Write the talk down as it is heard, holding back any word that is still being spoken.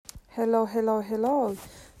Hello, hello, hello.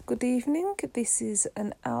 Good evening. This is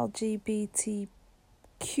an LGBTQ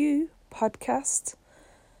podcast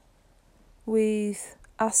with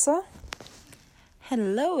Asa.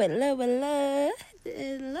 Hello.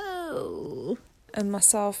 And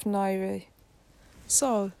myself, Nairi.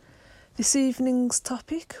 So, this evening's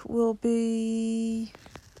topic will be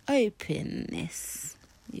Openness.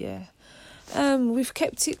 Yeah. We've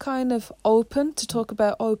kept it kind of open to talk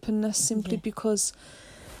about openness simply because,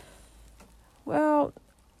 well,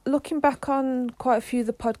 looking back on quite a few of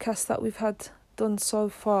the podcasts that we've had done so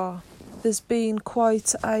far, there's been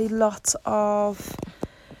quite a lot of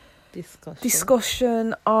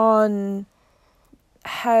discussion on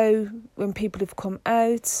how, when people have come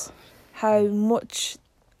out, how much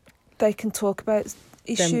they can talk about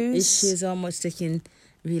issues. How much they can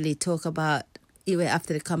really talk about. Even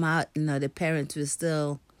after they come out, the parents will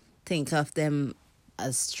still think of them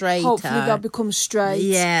as straight. Hopefully they'll become straight.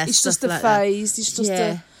 Yeah, it's just a like phase.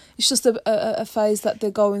 That. It's just a phase that they're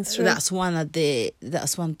going through. That's one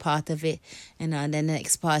part of it. And then the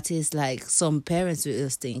next part is like some parents will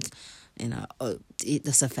just think,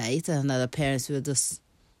 that's a phase, and other parents will just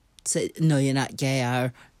say, no, you're not gay,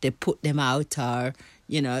 or they put them out, or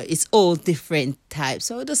it's all different types.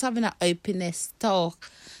 So we're just having an openness talk.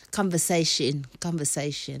 Conversation.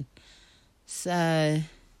 So,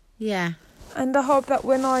 yeah. And I hope that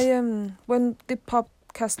when the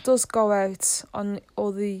podcast does go out on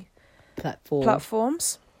all the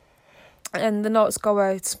platforms and the notes go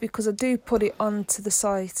out, because I do put it onto the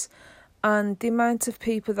site, and the amount of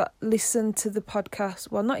people that listen to the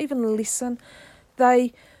podcast, well, not even listen,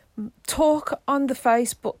 they talk on the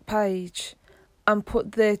Facebook page and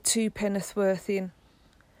put their 2 penneth worth in,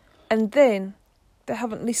 and then they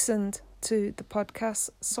haven't listened to the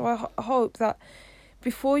podcast. So I hope that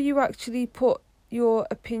before you actually put your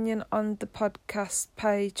opinion on the podcast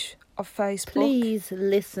page of Facebook, please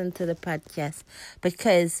listen to the podcast,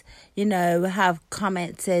 because we have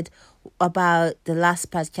commented about the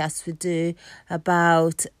last podcast we do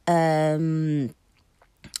about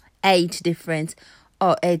age difference.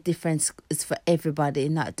 Age difference is for everybody,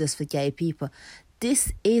 not just for gay people.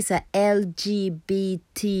 This is a LGBTQ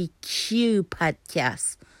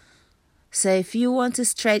podcast. So if you want a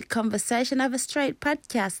straight conversation, have a straight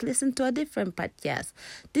podcast. Listen to a different podcast.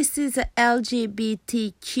 This is a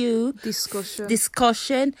LGBTQ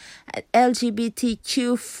discussion,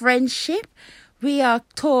 LGBTQ friendship. We are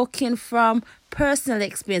talking from personal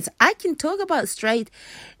experience. I can talk about straight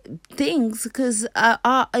things because,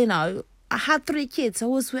 I had 3 kids. I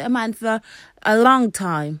was with a man for a long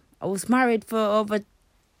time. I was married for over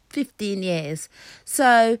 15 years.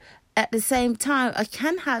 So at the same time, I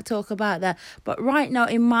can talk about that. But right now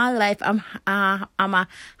in my life, I'm a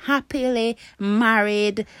happily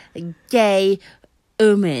married gay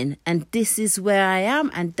woman. And this is where I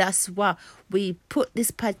am. And that's why we put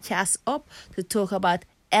this podcast up, to talk about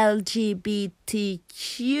LGBTQ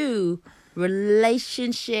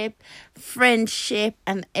relationship, friendship,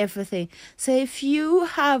 and everything. So if you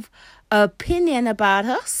have opinion about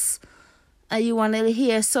us, and you want to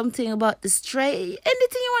hear something about the straight,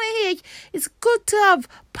 anything you want to hear, it's good to have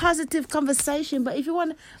positive conversation. But if you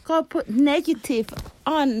want to go put negative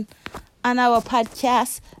on our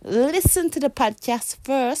podcast, listen to the podcast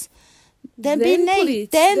first, then be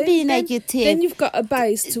negative. Then you've got a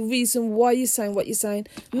base to reason why you're saying what you're saying,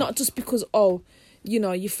 not just because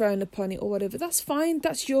you frown upon it or whatever. That's fine.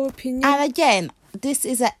 That's your opinion. And again, this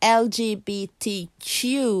is a LGBTQ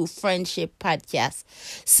friendship podcast.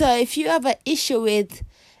 So if you have an issue with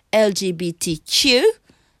LGBTQ,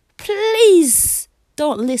 please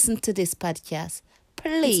don't listen to this podcast.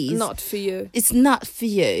 Please. It's not for you. It's not for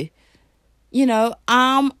you.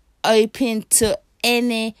 I'm open to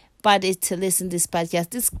anybody to listen to this podcast.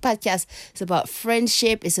 This podcast is about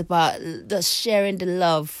friendship. It's about just sharing the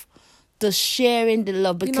love.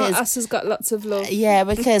 Because us has got lots of love. Yeah,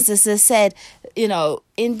 because as I said,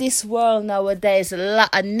 in this world nowadays, a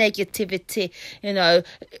lot of negativity.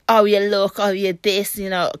 How you look, how you this.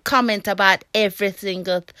 Comment about every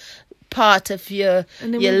single part of your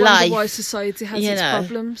and then your we life. Wonder why society has its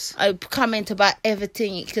problems. I comment about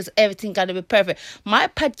everything because everything got to be perfect. My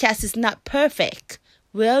podcast is not perfect.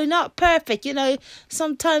 We're not perfect,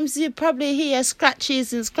 sometimes you probably hear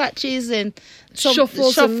scratches and some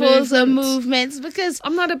shuffles and movements, because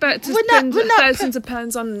I'm not about to spend thousands of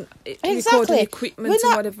pounds on recording equipment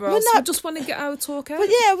and whatever else. We just want to get our talk out. But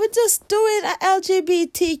yeah, we're just doing an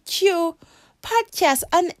LGBTQ podcast,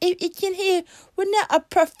 and you can hear we're not a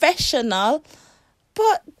professional,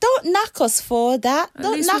 but don't knock us for that.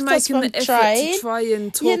 Don't knock us from trying. To try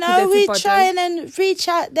and talk with everybody. We're trying and reach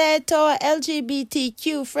out there to our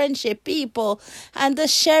LGBTQ friendship people and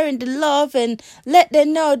just sharing the love and let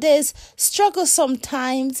them know there's struggle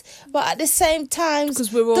sometimes, but at the same time,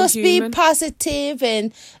 just be positive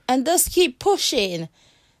and just keep pushing.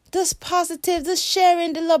 Just positive, just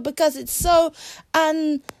sharing the love, because it's so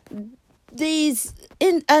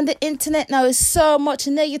the internet now is so much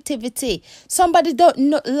negativity. Somebody don't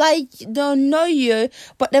know you,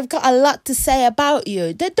 but they've got a lot to say about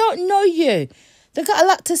you. They don't know you. They've got a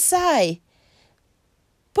lot to say.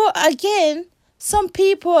 But again, some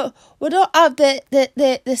people who don't have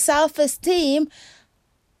the self-esteem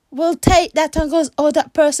will take that and goes, oh,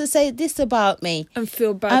 that person said this about me. And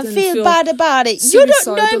feel bad. And feel bad about it. You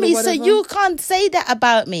don't know me, so you can't say that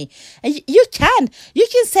about me. And you can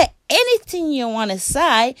say anything you want to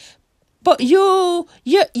say, but you're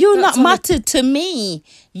not matter to me.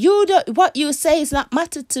 What you say is not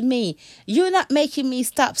matter to me. You're not making me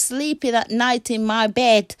stop sleeping at night in my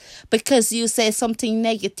bed because you say something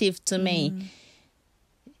negative to me.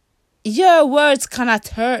 Your words cannot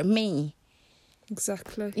hurt me.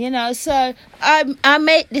 Exactly. So I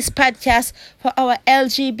made this podcast for our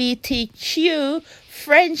LGBTQ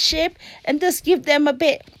friendship and just give them a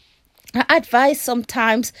bit of advice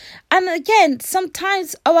sometimes. And again,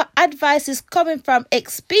 sometimes our advice is coming from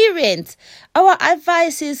experience. Our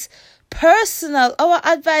advice is personal. Our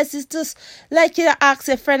advice is just like you ask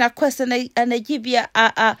a friend a question and they give you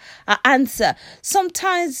a answer.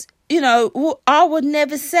 Sometimes, I would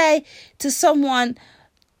never say to someone,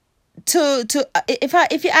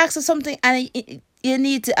 if you ask for something and you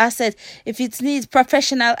need to, I said, if it needs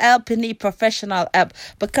professional help, you need professional help,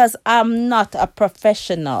 because I'm not a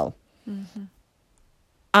professional. Mm-hmm.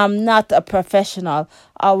 I'm not a professional.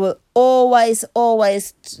 I will always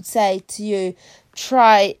say to you,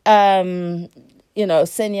 try send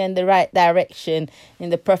you in the right direction, in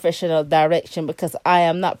the professional direction, because I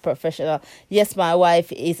am not professional. Yes, my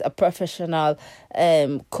wife is a professional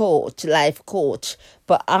life coach,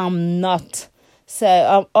 but I'm not. So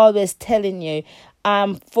I'm always telling you,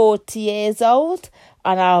 I'm 40 years old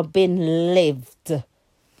and I've been lived.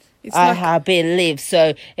 I have been lived.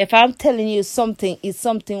 So if I'm telling you something, it's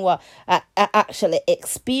something what I actually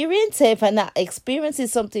experience. If I'm not experiencing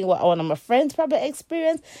something what one of my friends probably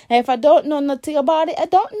experienced. And if I don't know nothing about it, I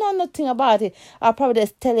don't know nothing about it. I'll probably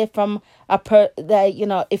just tell it from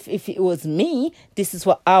if it was me, this is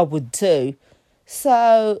what I would do.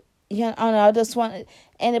 So, I just want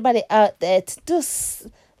anybody out there to just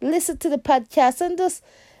listen to the podcast and just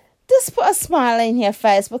put a smile in your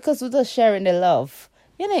face, because we're just sharing the love.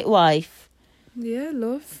 Wife? Yeah,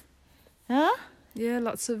 love. Huh? Yeah,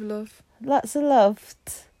 lots of love. Lots of love.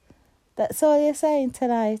 That's all you're saying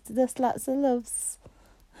tonight. Just lots of loves.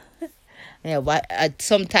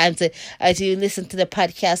 Sometimes as you listen to the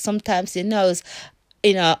podcast, sometimes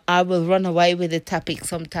I will run away with the topic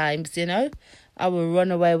sometimes, I will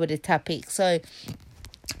run away with the topic. So,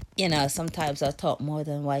 sometimes I talk more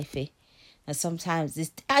than wifey. And sometimes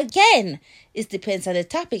it depends on the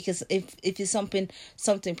topic. Because if it's something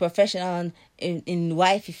professional and in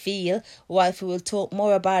wifey field, wifey will talk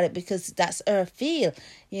more about it because that's her field,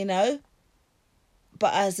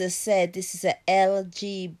 But as I said, this is a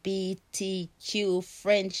LGBTQ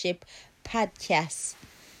friendship podcast.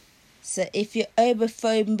 So if you're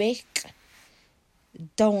homophobic,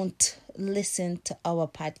 don't listen to our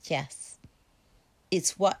podcast.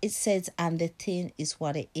 It's what it says and the thing is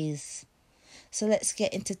what it is. So let's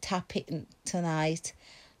get into topic tonight.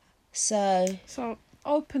 So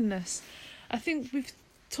openness. I think we've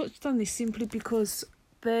touched on this simply because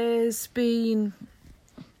there's been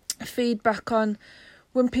feedback on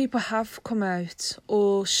when people have come out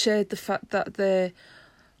or shared the fact that they're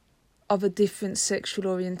of a different sexual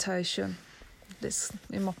orientation. This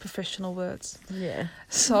in my professional words. Yeah.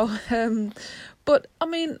 So, but I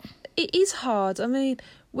mean, it is hard. I mean,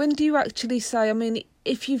 when do you actually say? I mean,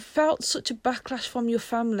 if you felt such a backlash from your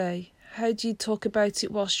family, how do you talk about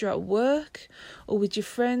it whilst you're at work or with your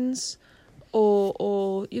friends, or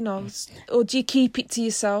or do you keep it to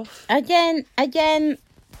yourself? Again,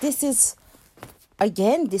 this is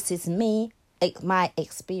me, my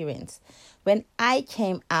experience. When I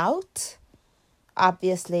came out,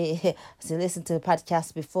 obviously, as you listened to the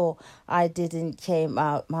podcast before, I didn't came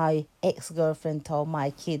out. My ex-girlfriend told my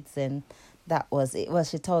kids, and that was it. Well,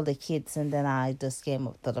 she told the kids, and then I just came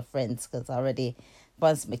up to the friends because already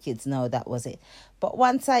once my kids know, that was it. But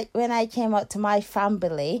when I came out to my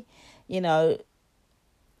family, they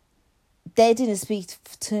didn't speak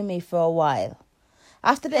to me for a while.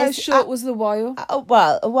 After that, how short was the while?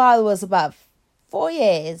 Well, a while was about 4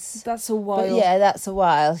 years. That's a while. But yeah, that's a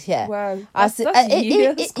while. Yeah. Wow. That's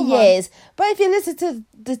years. Yes. But if you listen to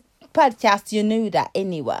the podcast, you knew that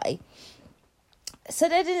anyway. So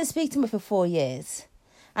they didn't speak to me for 4 years.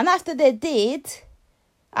 And after they did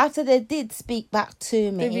speak back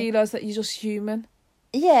to me, they realised that you're just human.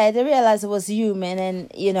 Yeah, they realised I was human,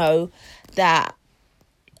 and, you know, that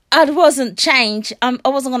I wasn't changed. I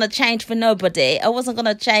wasn't going to change for nobody. I wasn't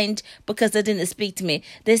going to change because they didn't speak to me.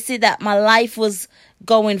 They see that my life was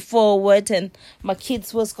going forward and my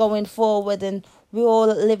kids was going forward and we all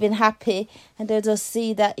living happy. And they just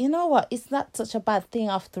see that, you know what, it's not such a bad thing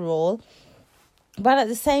after all. But at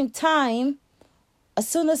the same time, as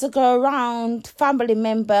soon as I go around family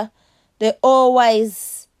member, they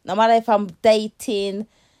always, no matter if I'm dating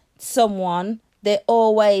someone, they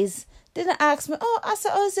always didn't ask me, I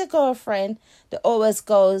said, is your girlfriend? They always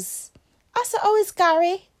goes, I said, it's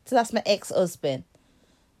Gary. So that's my ex-husband.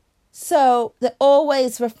 So they're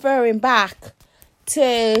always referring back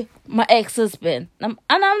to my ex-husband. And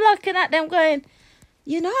I'm looking at them going,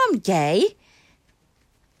 you know I'm gay.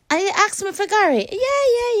 And you asked me for Gary.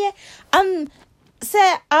 Yeah. And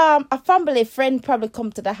say a family friend probably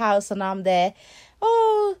come to the house and I'm there.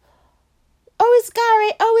 It's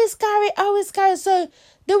Gary. So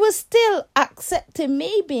they were still accepting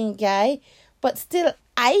me being gay, but still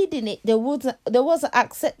hiding it. They wasn't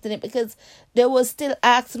accepting it because they were still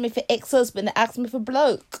asking me for ex-husband. They asked me for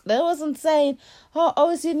bloke. They wasn't saying,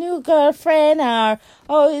 is your new girlfriend,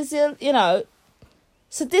 or is your, you know.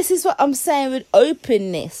 So this is what I'm saying with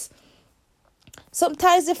openness.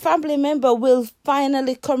 Sometimes the family member will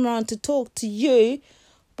finally come around to talk to you,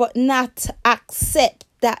 but not accept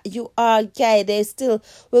that you are gay. They still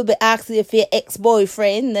will be asking if you're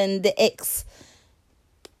ex-boyfriend and the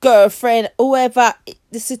ex-girlfriend, whoever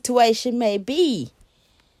the situation may be.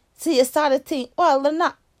 So you start to think, well, they're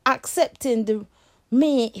not accepting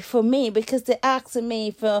me for me because they're asking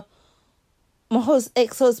me for my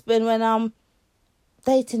ex-husband when I'm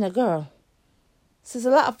dating a girl. So there's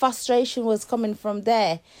a lot of frustration was coming from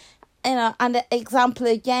there. You know, and the example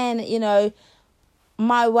again, you know,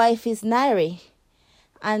 my wife is Nari.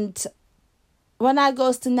 And when I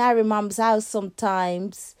goes to Nari Mum's house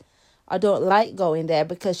sometimes, I don't like going there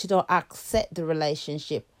because she don't accept the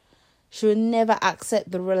relationship. She will never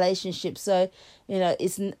accept the relationship. So, you know,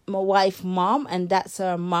 it's my wife's mom and that's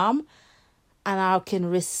her mom. And I can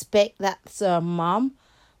respect that's her mom.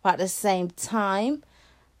 But at the same time,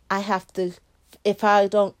 I have to, if I'm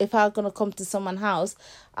going to come to someone's house,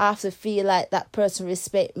 I have to feel like that person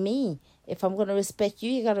respect me. If I'm going to respect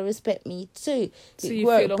you, you got to respect me too. So it you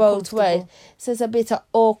works feel both ways. So it's a bit of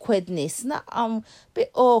awkwardness. Not a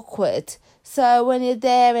bit awkward. So when you're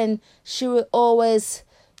there and she will always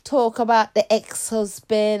talk about the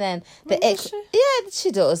ex-husband and the ex. She? Yeah,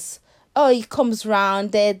 she does. He comes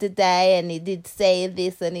round day to day and he did say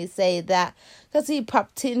this and he say that. Because he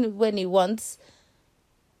popped in when he wants.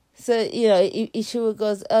 So, you know, she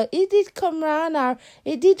goes, he did come round or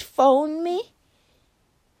he did phone me.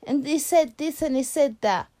 And he said this and he said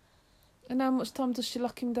that. And how much time does she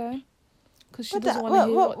lock him down? Because she doesn't want to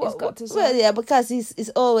hear what he's got to say. Well, yeah, because he's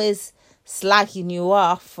always slacking you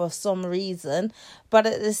off for some reason. But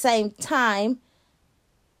at the same time,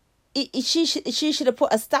 she should have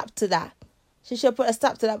put a stop to that. She should have put a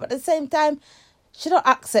stop to that. But at the same time, she don't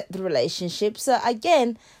accept the relationship. So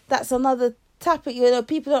again, that's another topic. You know,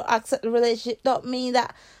 people don't accept the relationship. Don't mean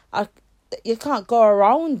that you can't go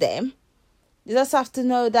around them. You just have to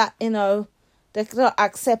know that, you know, they don't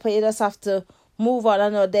accept it. You just have to move on. I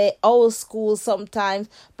know they're old school sometimes,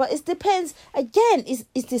 but it depends. Again,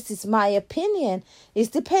 this is my opinion.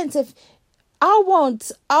 It depends if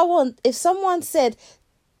if someone said,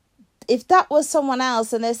 if that was someone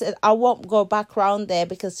else and they said, I won't go back round there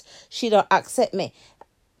because she don't accept me.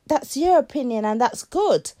 That's your opinion and that's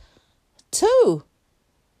good too.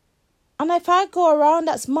 And if I go around,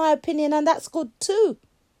 that's my opinion and that's good too.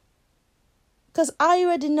 Because I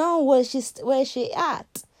already know where she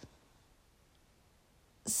at.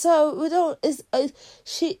 So we don't.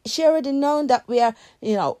 She already known that we are.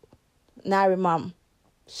 You know, Nari Mum.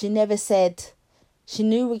 She never said. She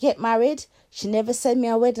knew we get married. She never sent me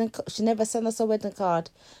a wedding. She never sent us a wedding card.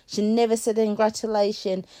 She never said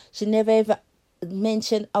congratulations. She never ever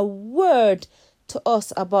mentioned a word to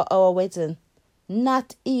us about our wedding.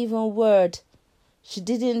 Not even a word. She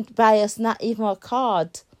didn't buy us not even a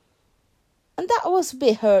card. And that was a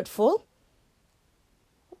bit hurtful.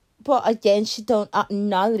 But again, she don't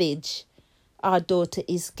acknowledge our daughter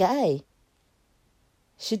is gay.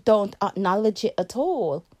 She don't acknowledge it at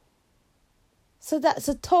all. So that's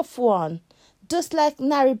a tough one. Just like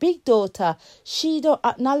Nari big daughter, she don't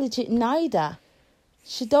acknowledge it neither.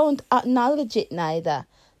 she don't acknowledge it neither,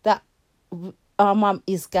 that our mom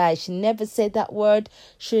is gay. She never said that word.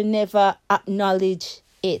 She never acknowledged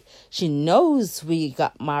it. She knows we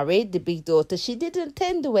got married, the big daughter. She didn't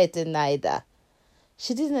attend the wedding neither.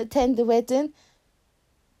 She didn't attend the wedding.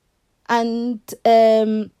 And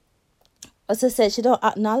as I said, she don't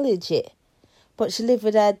acknowledge it. But she lived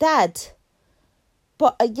with her dad.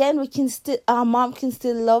 But again, our mom can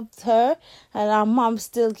still love her, and our mom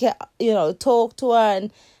still talk to her,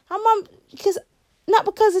 and our mom, not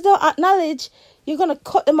because they don't acknowledge, you're gonna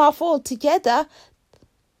cut them off altogether.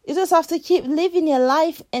 You just have to keep living your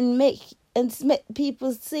life and make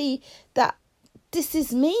people see that this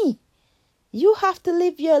is me. You have to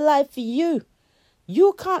live your life for you.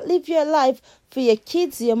 You can't live your life for your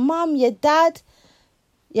kids, your mom, your dad,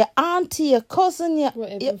 your auntie, your cousin,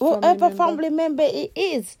 whatever family member it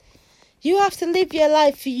is. You have to live your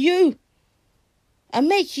life for you and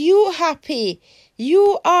make you happy.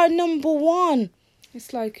 You are number one.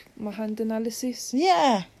 It's like my hand analysis.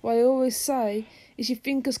 Yeah. What I always say is your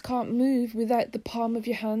fingers can't move without the palm of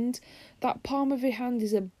your hand. That palm of your hand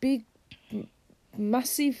is a big,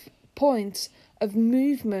 massive point of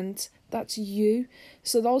movement. That's you.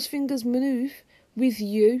 So those fingers move with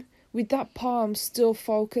you, with that palm still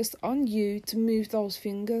focused on you to move those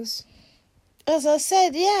fingers. As I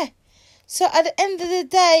said, yeah. So at the end of the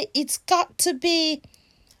day, it's got to be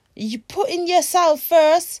you putting yourself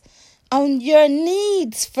first, on your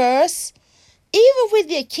needs first, even with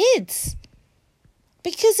your kids.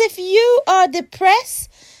 Because if you are depressed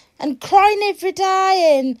and crying every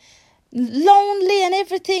day and lonely and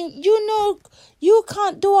everything, you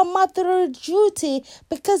can't do a motherly duty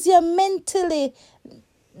because you're mentally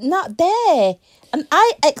not there. And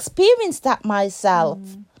I experienced that myself.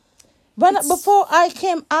 Before I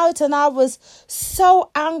came out, and I was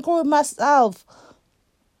so angry with myself,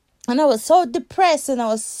 and I was so depressed, and I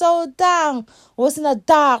was so down. I was in a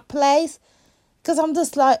dark place, because I'm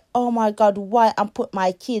just like, oh my God, why I'm put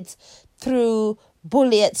my kids through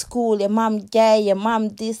bully at school, your mum gay, your mum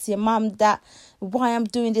this, your mum that, why I'm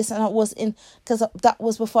doing this. And I was because that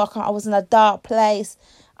was before I was in a dark place.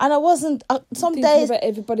 And I wasn't, some days... about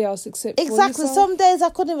everybody else except for exactly, yourself. some days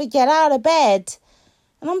I couldn't even get out of bed.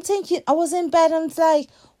 And I'm thinking, I was in bed and it's like,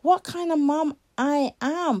 what kind of mom I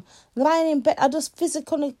am? Lying in bed, I just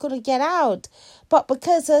physically couldn't get out. But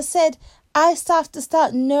because I said, I have to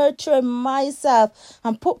start nurturing myself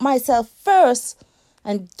and put myself first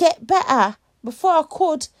and get better before I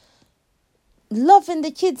could loving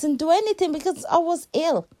the kids and do anything, because I was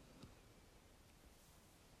ill.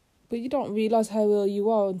 But you don't realise how ill you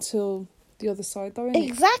are until the other side, though, innit?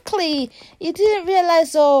 Exactly. You didn't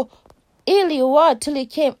realise how ill you are till you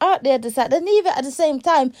came out the other side. And even at the same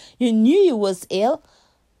time, you knew you was ill,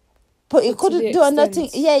 but you couldn't do nothing.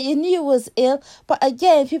 Yeah, you knew you was ill. But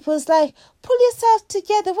again, people was like, pull yourself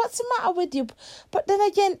together. What's the matter with you? But then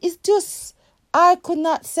again, it's just, I could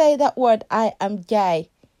not say that word, I am gay.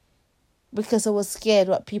 Because I was scared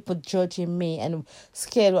what people judging me and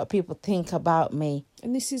scared what people think about me.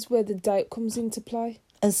 And this is where the doubt comes into play.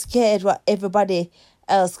 And scared what everybody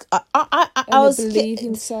else... I was believe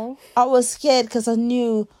himself. I was scared because I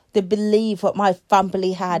knew the belief what my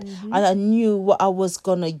family had. And I knew what I was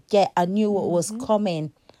going to get. I knew what was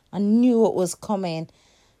coming. I knew what was coming.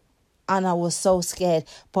 And I was so scared.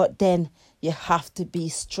 But then you have to be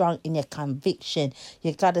strong in your conviction.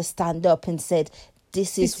 You got to stand up and say...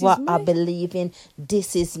 This is what I believe in.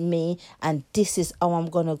 This is me. And this is how I'm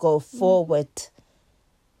going to go forward.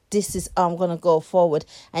 This is how I'm going to go forward.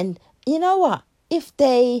 And you know what? If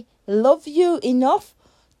they love you enough,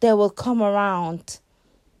 they will come around.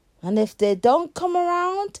 And if they don't come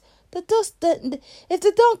around, if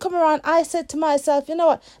they don't come around, I said to myself, you know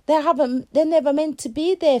what? They're never meant to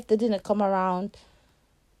be there if they didn't come around.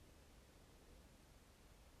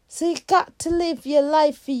 So you got to live your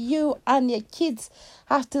life for you, and your kids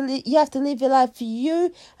you have to live your life for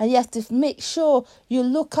you, and you have to make sure you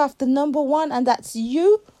look after number one, and that's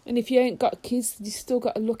you. And if you ain't got kids, you still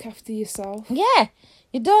got to look after yourself. Yeah.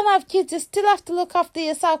 You don't have kids, you still have to look after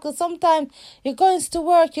yourself, because sometimes you're going to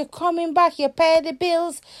work, you're coming back, you pay the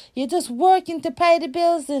bills, you're just working to pay the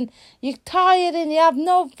bills, and you're tired, and you have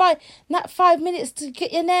not 5 minutes to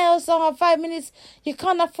get your nails on, or 5 minutes, you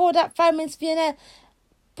can't afford that 5 minutes for your nails.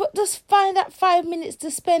 But just find that 5 minutes to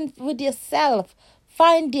spend with yourself.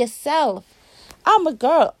 Find yourself. I'm a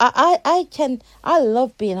girl. I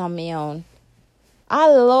love being on my own. I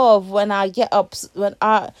love when I get up,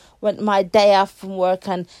 when my day off from work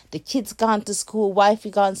and the kids gone to school, wifey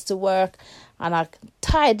gone to work, and I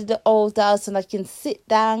tidy the old house and I can sit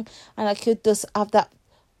down and I could just have that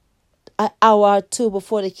an hour or two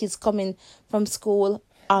before the kids come in from school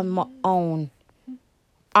on my own.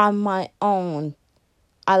 On my own.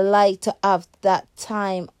 I like to have that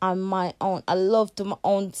time on my own. I love my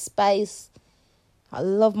own space. I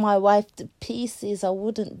love my wife to pieces. I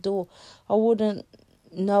wouldn't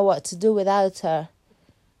know what to do without her.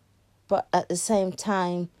 But at the same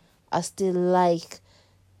time, I still like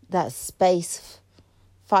that space,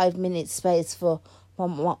 5 minute space for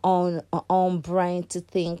my own brain to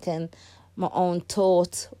think and my own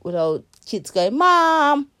thought without kids going,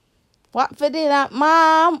 Mom, what for dinner?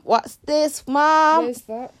 Mom, what's this? Mom,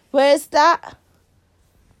 where's that?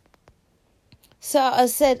 So I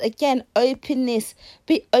said again, openness.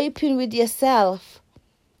 Be open with yourself.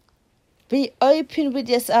 Be open with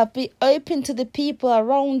yourself. Be open to the people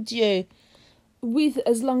around you.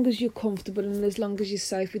 As long as you're comfortable and as long as you're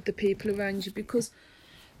safe with the people around you, because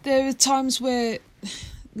there are times where,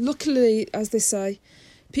 luckily, as they say,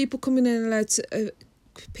 people come in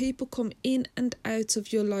and out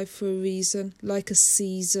of your life for a reason, like a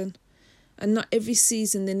season, and not every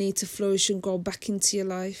season they need to flourish and go back into your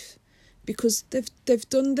life, because they've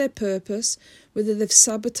done their purpose, whether they've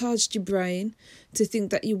sabotaged your brain to think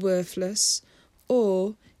that you're worthless,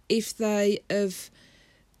 or if they have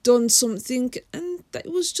done something and that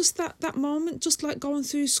was just that moment, just like going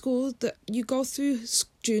through school, that you go through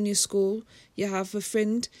junior school, you have a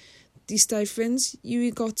friend, you stay friends,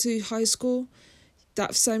 you go to high school,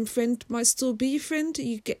 that same friend might still be your friend,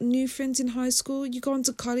 you get new friends in high school, you go on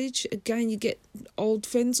to college, again you get old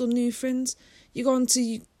friends or new friends, you go on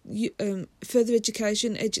to further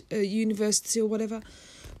education, university or whatever,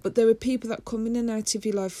 but there are people that come in and out of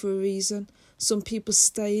your life for a reason. Some people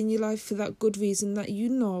stay in your life for that good reason, that you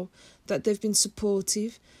know that they've been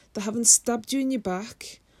supportive, they haven't stabbed you in your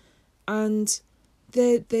back, and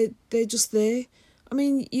they're just there. I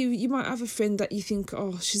mean, you might have a friend that you think,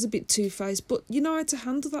 oh, she's a bit two-faced, but you know how to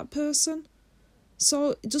handle that person.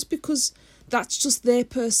 So just because that's just their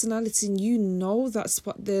personality and you know that's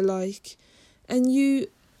what they're like, and you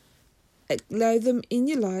allow them in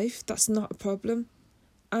your life, that's not a problem.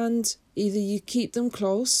 And either you keep them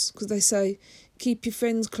close, because they say keep your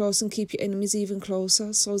friends close and keep your enemies even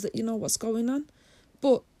closer, so that you know what's going on.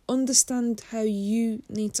 But understand how you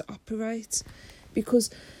need to operate, because,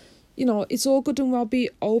 you know, it's all good and well be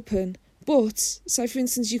open, but say for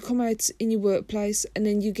instance you come out in your workplace and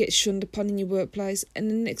then you get shunned upon in your workplace, and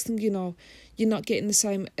the next thing you know, you're not getting the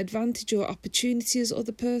same advantage or opportunity as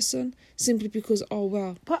other person, simply because, oh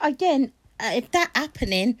well. But again, if that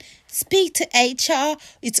happening, speak to HR.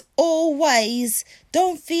 It's always,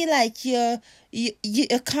 don't feel like you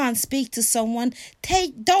can't speak to someone.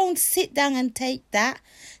 Don't sit down and take that.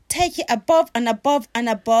 Take it above and above and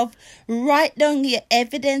above. Write down your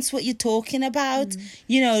evidence, what you're talking about.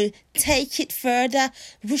 You know, take it further.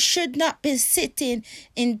 We should not be sitting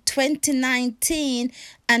in 2019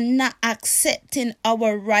 and not accepting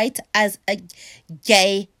our right as a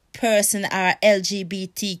gay person or a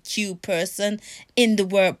LGBTQ person in the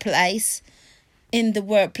workplace.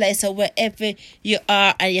 Or wherever you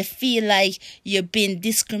are and you feel like you're being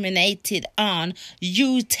discriminated on,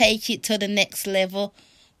 you take it to the next level.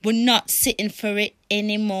 We're not sitting for it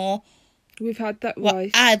anymore. We've had that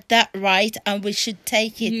right. We had that right, and we should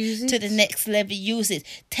take it to the next level. Use it.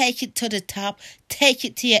 Take it to the top. Take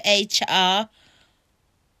it to your HR.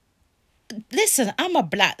 Listen, I'm a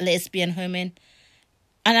black lesbian woman,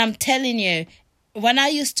 and I'm telling you, when I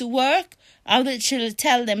used to work, I would literally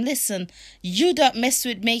tell them, listen, you don't mess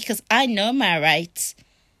with me because I know my rights.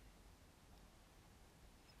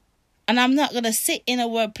 And I'm not going to sit in a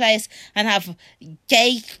workplace and have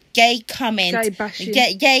gay comment. Gay bashing.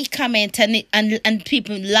 Gay comment and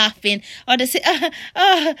people laughing. Or they say,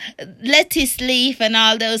 lettuce leaf and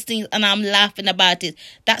all those things, and I'm laughing about it.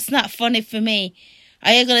 That's not funny for me.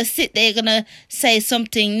 Are you going to sit there, going to say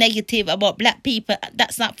something negative about black people?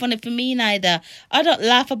 That's not funny for me neither. I don't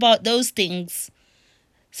laugh about those things.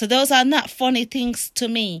 So those are not funny things to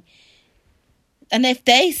me. And if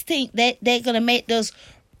they think that they're going to make those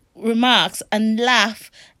remarks and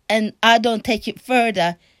laugh and I don't take it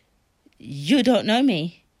further, you don't know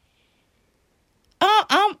me.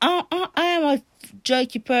 I am a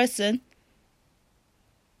jokey person,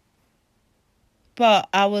 but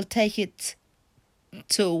I will take it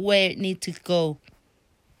to where it needs to go.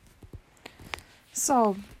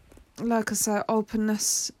 So, like I say,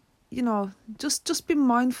 openness, you know, just be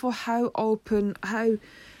mindful how open, I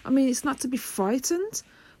mean, it's not to be frightened,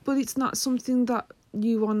 but it's not something that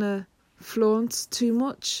you want to flaunt too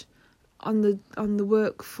much on the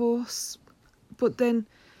workforce. But then,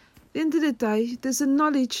 at the end of the day, there's a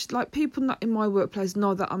knowledge, like people not in my workplace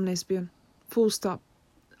know that I'm lesbian, full stop.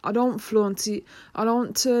 I don't flaunt it. I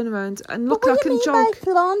don't turn around and look like and joke. What do you mean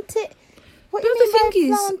by flaunt it? But the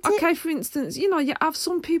thing is, okay, for instance, you have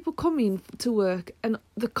some people come in to work and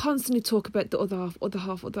they constantly talk about the other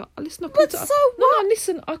half. Listen,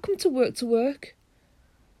 listen, I come to work.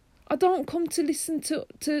 I don't come to listen to.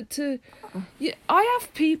 Yeah, I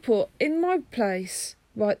have people in my place,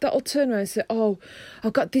 right, that'll turn around and say, "Oh,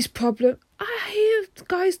 I've got this problem." I hear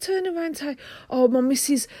guys turn around and say, "Oh, my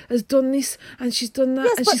missus has done this and she's done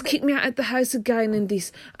that, and she's kicked me out of the house again and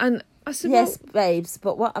this." And I said, yes, babes,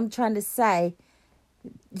 but what I'm trying to say,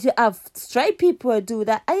 you have straight people who do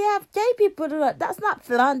that, and you have gay people who do that. That's not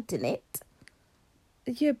flaunting it.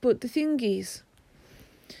 Yeah, but the thing is,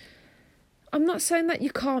 I'm not saying that you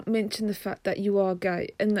can't mention the fact that you are gay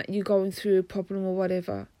and that you're going through a problem or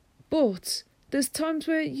whatever, but there's times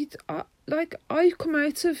where I come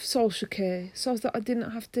out of social care so that I didn't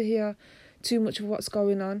have to hear too much of what's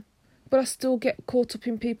going on. But I still get caught up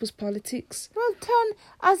in people's politics. Well,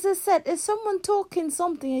 as I said, if someone talking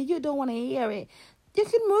something and you don't want to hear it, you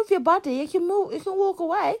can move your body. You can walk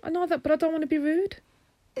away. I know that, but I don't want to be rude.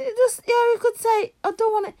 You could say, I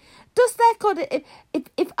don't want to. Just like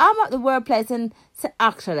if I'm at the workplace and say,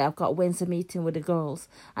 actually, I've got a Wednesday meeting with the girls,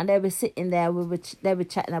 and they were sitting there, they were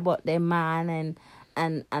chatting about their man,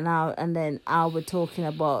 and then I were talking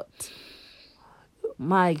about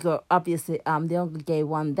my girl. Obviously, I'm the only gay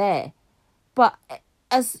one there. But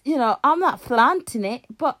as you know, I'm not flaunting it.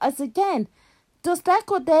 But as again, just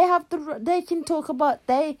like what they can talk about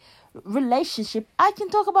their relationship. I can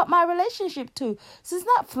talk about my relationship too. So it's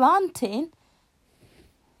not flaunting.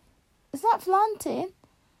 It's not flaunting.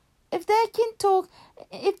 If they can talk,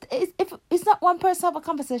 if it's not one person have a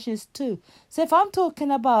conversation, it's two. So if I'm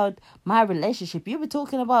talking about my relationship, you were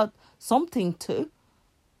talking about something too.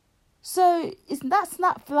 So that's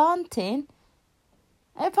not flaunting.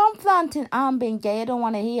 If I'm flaunting, I'm being gay, I don't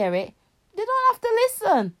want to hear it, they don't have to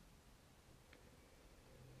listen.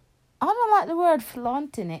 I don't like the word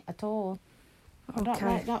flaunting it at all. I don't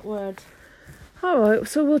like that word. All right,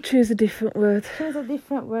 so we'll choose a different word. Choose a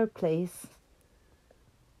different word, please.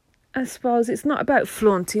 I suppose it's not about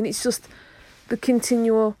flaunting, it's just the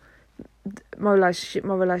continual my relationship.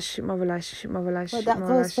 Well, that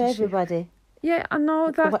goes for everybody. Yeah, I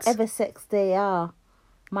know that. Whatever sex they are.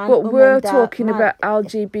 Man, but we're talking about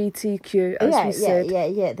LGBTQ, as we said.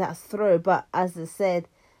 Yeah, that's true. But as I said,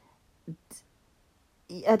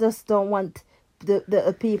 I just don't want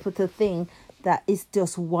the people to think that it's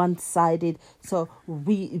just one-sided. So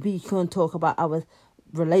we can't talk about our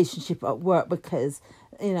relationship at work because,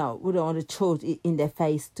 we don't want to throw it in their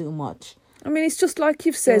face too much. I mean, it's just like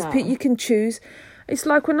you've said, you can choose. It's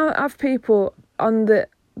like when I have people on the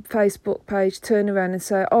Facebook page turn around and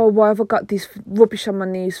say, "Oh, why have I got this rubbish on my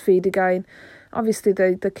news feed again?" Obviously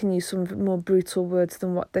they can use some more brutal words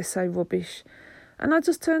than what they say rubbish, and I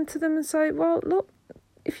just turn to them and say, well, look,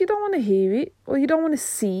 if you don't want to hear it or you don't want to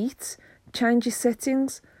see it, change your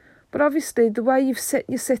settings. But obviously the way you've set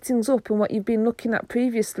your settings up and what you've been looking at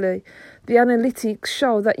previously, the analytics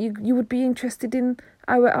show that you would be interested in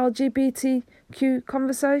our LGBTQ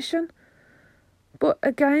conversation. But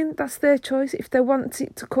again, that's their choice if they want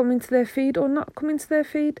it to come into their feed or not come into their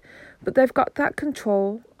feed. But they've got that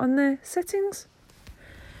control on their settings.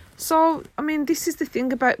 So, I mean, this is the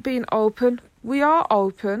thing about being open. We are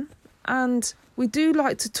open and we do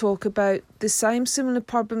like to talk about the same similar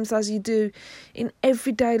problems as you do in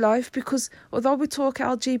everyday life, because although we talk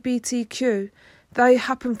LGBTQ, they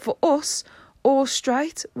happen for us or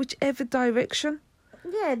straight, whichever direction.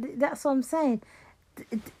 Yeah, that's what I'm saying.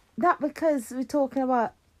 Not because we're talking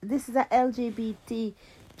about, this is an LGBTQ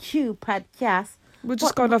podcast. We're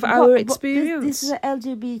just going off our experience. This is an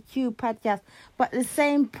LGBTQ podcast. But the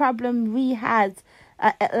same problem we had,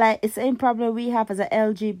 like the same problem we have as a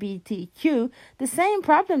LGBTQ, the same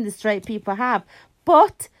problem the straight people have.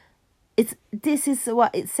 But this is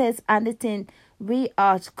what it says on the tin. We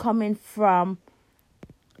are coming from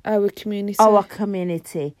our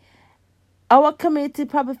community. Our community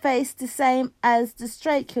probably face the same as the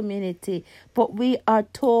straight community, but we are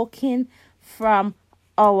talking from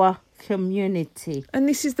our community. And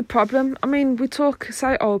this is the problem. I mean, we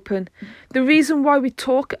say open. The reason why we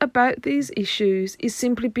talk about these issues is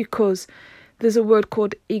simply because there's a word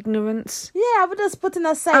called ignorance. Yeah, we're just putting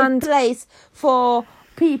a safe place for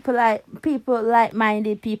people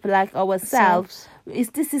like-minded people like ourselves.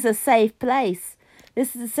 This is a safe place.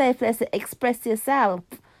 This is a safe place to express yourself.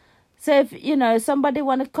 So if, somebody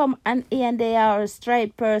want to come and they are a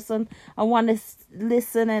straight person and want to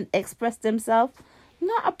listen and express themselves,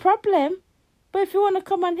 not a problem. But if you want to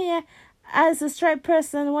come on here as a straight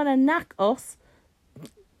person and want to knock us,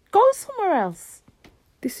 go somewhere else.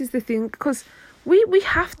 This is the thing, because we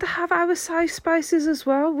have to have our safe spaces as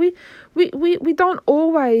well. We don't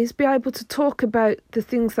always be able to talk about the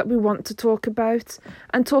things that we want to talk about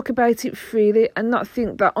and talk about it freely and not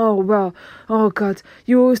think that, oh God,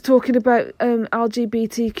 you're always talking about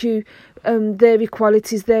LGBTQ, their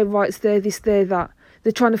equalities, their rights, their this, their that.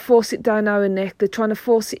 They're trying to force it down our neck. They're trying to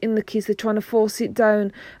force it in the kids. They're trying to force it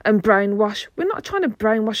down and brainwash. We're not trying to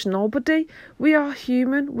brainwash nobody. We are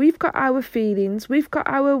human. We've got our feelings. We've got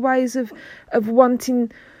our ways of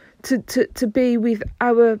wanting to be with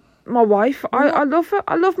my wife. I love her.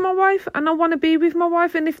 I love my wife, and I want to be with my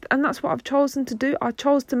wife. And that's what I've chosen to do. I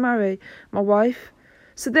chose to marry my wife.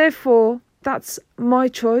 So therefore, that's my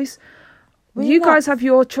choice. You guys have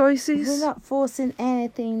your choices. We're not forcing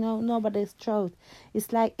anything. Nobody's choice.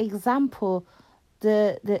 It's like example,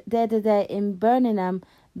 the other day in Birmingham,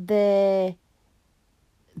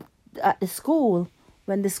 at the school,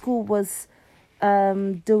 when the school was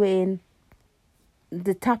doing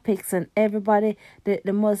the topics, and everybody,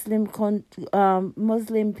 the Muslim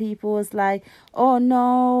people was like, oh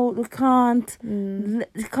no, we can't,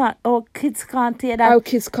 oh, kids can't hear that. Our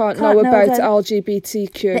kids can't know about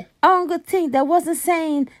LGBTQ. The only thing, they wasn't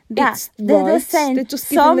saying that. They were saying just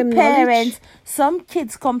some parents, some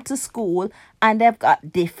kids come to school and they've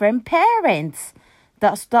got different parents.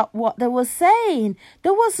 That's not what they were saying. They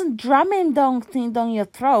wasn't drumming down your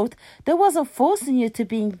throat. They wasn't forcing you to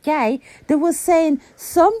be gay. They were saying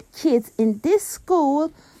some kids in this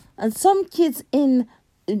school and some kids in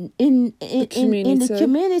the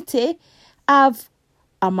community have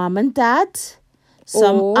a mom and dad.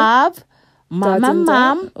 Some have mom and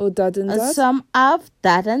mom. Or dad and dad. And some have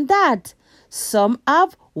dad and dad. Some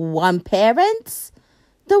have one parent.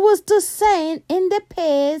 They was just saying in the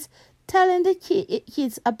pairs, telling the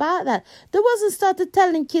kids about that. They wasn't started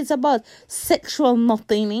telling kids about sexual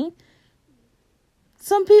nothing.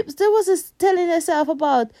 Some people, they wasn't telling themselves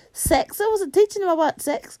about sex. They wasn't teaching them about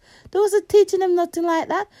sex. They wasn't teaching them nothing like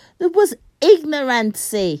that. There was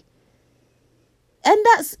ignorancy. And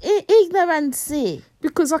that's ignorancy.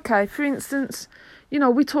 Because, okay, for instance,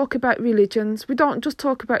 we talk about religions. We don't just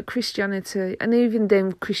talk about Christianity, and even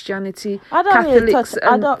then Christianity,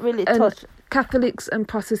 Catholics and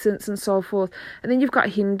Protestants and so forth. And then you've got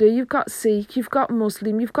Hindu, you've got Sikh, you've got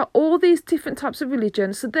Muslim, you've got all these different types of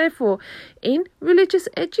religions. So therefore, in religious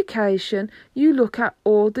education, you look at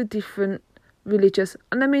all the different religious.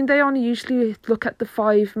 And I mean, they only usually look at the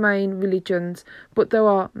 5 main religions, but there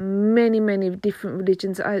are many, many different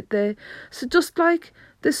religions out there. So just like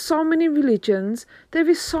there's so many religions, there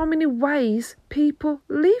is so many ways people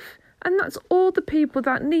live. And that's all the people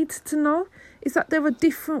that needs to know, is that there are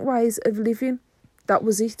different ways of living. That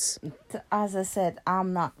was it. As I said, I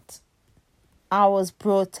was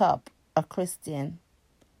brought up a Christian.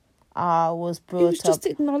 I was brought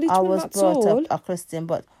up a Christian,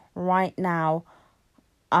 but right now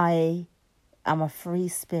I am a free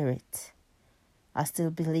spirit. I still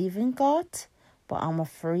believe in God, but I'm a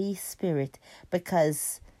free spirit,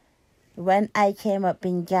 because when I came up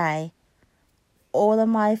being gay, all of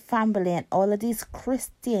my family and all of these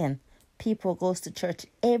Christian people goes to church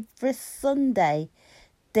every Sunday.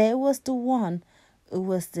 They was the one who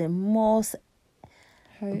was the most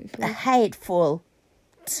hateful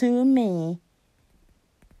to me.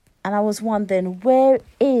 And I was wondering, where's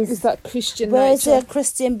that Christian where's your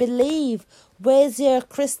Christian belief? Where's your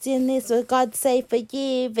Christian this? Where God say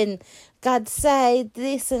forgive and God say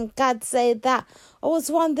this and God say that. I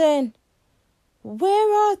was wondering,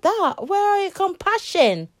 where are your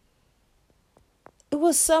compassion? It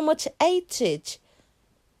was so much hatred.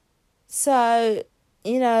 So,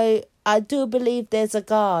 I do believe there's a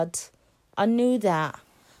God. I knew that.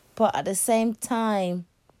 But at the same time,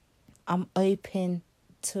 I'm open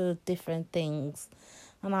to different things.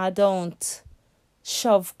 And I don't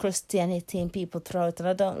shove Christianity in people's throat. And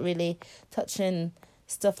I don't really touch in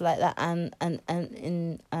stuff like that and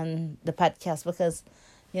the podcast, because,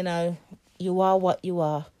 you are what you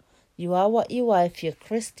are. You are what you are. If you're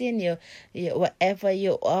Christian, you whatever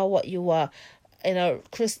you are, what you are.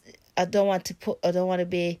 I don't want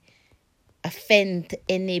to offend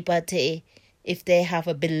anybody if they have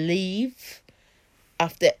a belief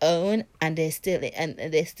of their own and they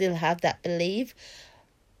still have that belief.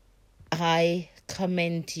 I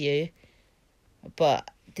commend you, but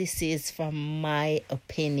this is from my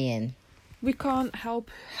opinion. We can't help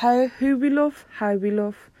who we love, how we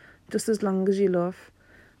love, just as long as you love.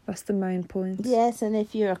 That's the main point. Yes, and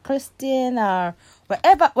if you're a Christian or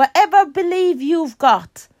whatever belief you've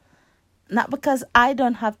got, not because I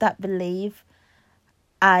don't have that belief,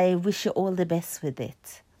 I wish you all the best with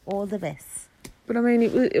it. All the best. But I mean,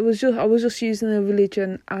 it was just I was just using the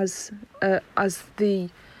religion as the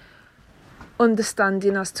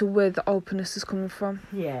understanding as to where the openness is coming from.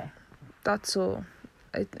 Yeah, that's all.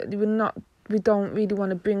 We don't really want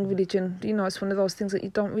to bring religion. It's one of those things that you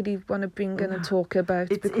don't really want to bring in and talk about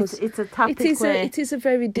because it's a topic it is a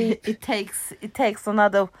very deep. It takes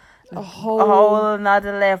another. A whole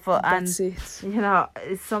another level, and it.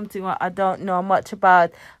 It's something I don't know much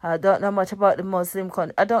about. I don't know much about the Muslim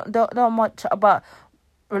country. I don't know much about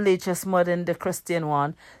religious more than the Christian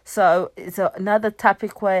one. So it's another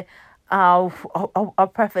topic where I'll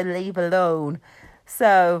prefer leave alone.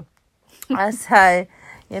 So I say,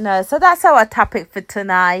 so that's our topic for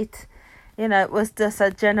tonight. It was just a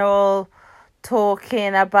general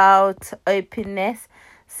talking about openness.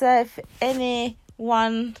 So if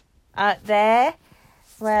anyone out there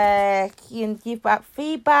where you can give back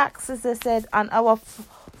feedbacks, as I said, on our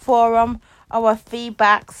forum, our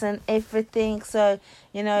feedbacks and everything. So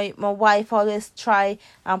my wife always try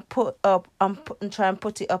and put it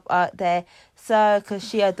up out there, so because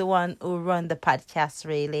she is the one who run the podcast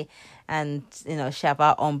really, and she have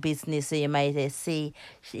her own business, so you might see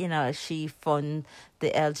she fund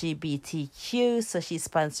the LGBTQ, so she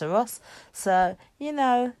sponsor us, so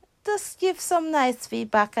just give some nice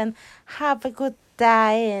feedback and have a good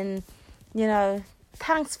day, and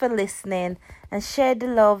thanks for listening, and share the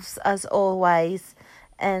loves as always.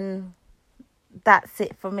 And that's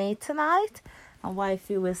it for me tonight. And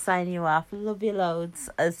wifey will sign you off. Love you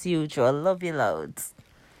loads as usual. Love you loads.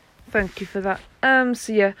 Thank you for that.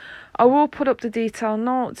 So yeah, I will put up the detailed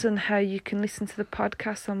notes on how you can listen to the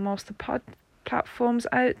podcast on most of the platforms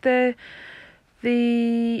out there.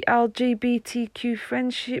 The LGBTQ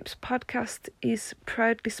Friendships podcast is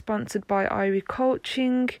proudly sponsored by Irie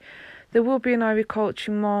Coaching. There will be an Irie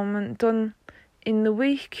Coaching moment done in the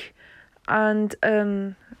week. And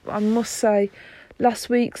I must say, last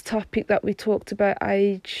week's topic that we talked about,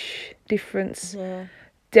 age difference,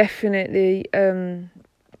 definitely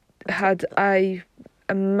had a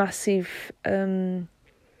massive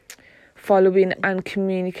following and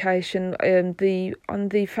communication. On the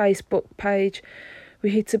Facebook page,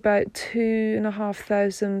 we hit about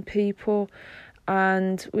 2,500 people,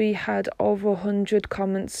 and we had over 100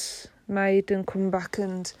 comments made and come back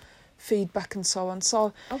and feedback and so on.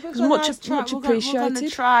 So it's much appreciated. We're going to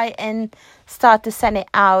try and start to send it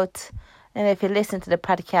out. And if you listen to the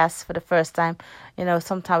podcast for the first time,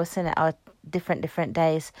 sometimes we send it out different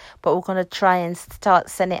days, but we're going to try and start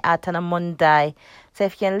sending it out on a Monday. So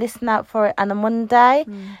if you can listen out for it on a Monday,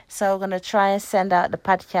 so we're going to try and send out the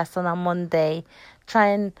podcast on a Monday, try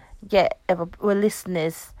and get our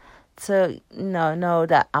listeners to know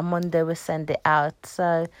that on Monday we'll send it out.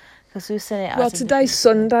 So because we send it out. Well, today's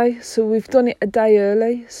Sunday, so we've done it a day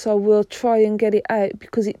early, so we'll try and get it out,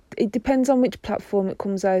 because it depends on which platform it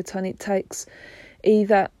comes out on. It takes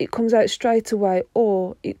either it comes out straight away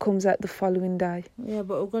or it comes out the following day. Yeah,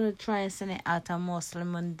 but we're going to try and send it out on mostly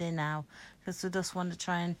Monday now, because we just want to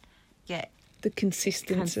try and get the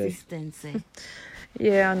consistency.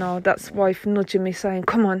 Yeah, I know. That's why nudging me, saying,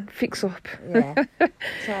 "Come on, fix up." Yeah,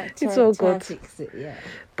 it's all good. Fix it, yeah.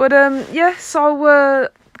 But so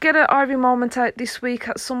get an Irie moment out this week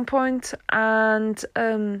at some point, and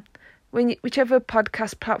whichever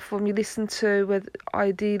podcast platform you listen to, with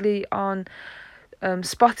ideally on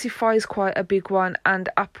Spotify is quite a big one, and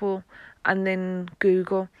Apple, and then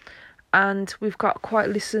Google. And we've got quite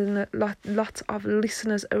lot of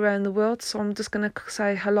listeners around the world. So I'm just going to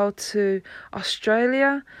say hello to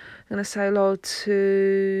Australia. I'm going to say hello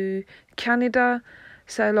to Canada.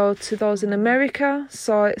 Say hello to those in America.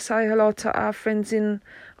 So say hello to our friends in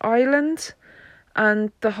Ireland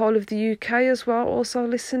and the whole of the UK as well, also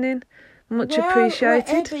listening. Much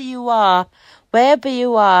appreciated. Wherever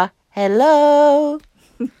you are, hello.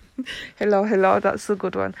 hello, that's a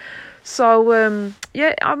good one. So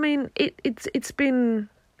I mean it's been,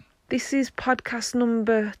 this is podcast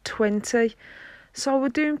number 20, so we're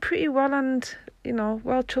doing pretty well, and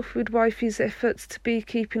well chuffed with wifey's efforts to be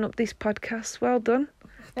keeping up this podcast. Well done.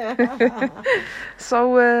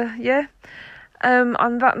 So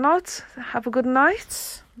on that note, have a good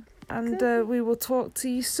night, and we will talk to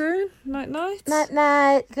you soon. Night.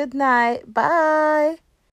 Good night. Bye.